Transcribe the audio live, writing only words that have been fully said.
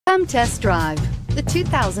Come test drive the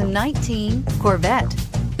 2019 Corvette.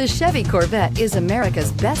 The Chevy Corvette is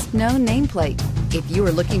America's best-known nameplate. If you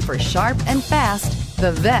are looking for sharp and fast,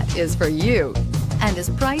 the Vette is for you and is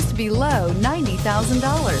priced below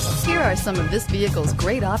 $90,000. Here are some of this vehicle's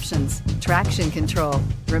great options: traction control,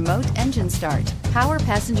 remote engine start, power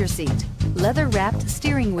passenger seat, leather-wrapped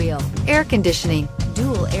steering wheel, air conditioning,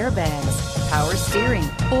 dual airbags, power steering,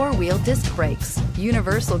 four-wheel disc brakes,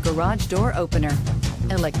 universal garage door opener,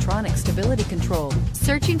 electronic stability control.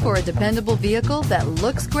 Searching for a dependable vehicle that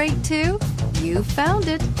looks great too? You found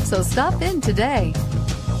it, so stop in today.